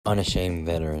Unashamed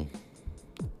Veteran,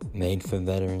 made for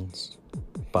veterans,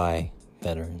 by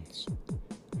veterans.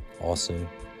 Also,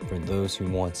 for those who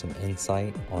want some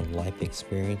insight on life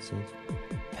experiences,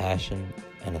 passion,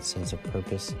 and a sense of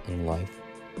purpose in life,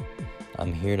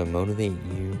 I'm here to motivate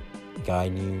you,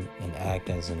 guide you, and act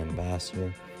as an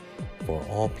ambassador for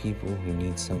all people who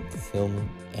need some fulfillment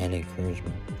and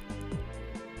encouragement.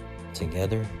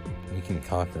 Together, we can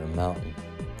conquer a mountain.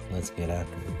 Let's get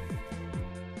after it.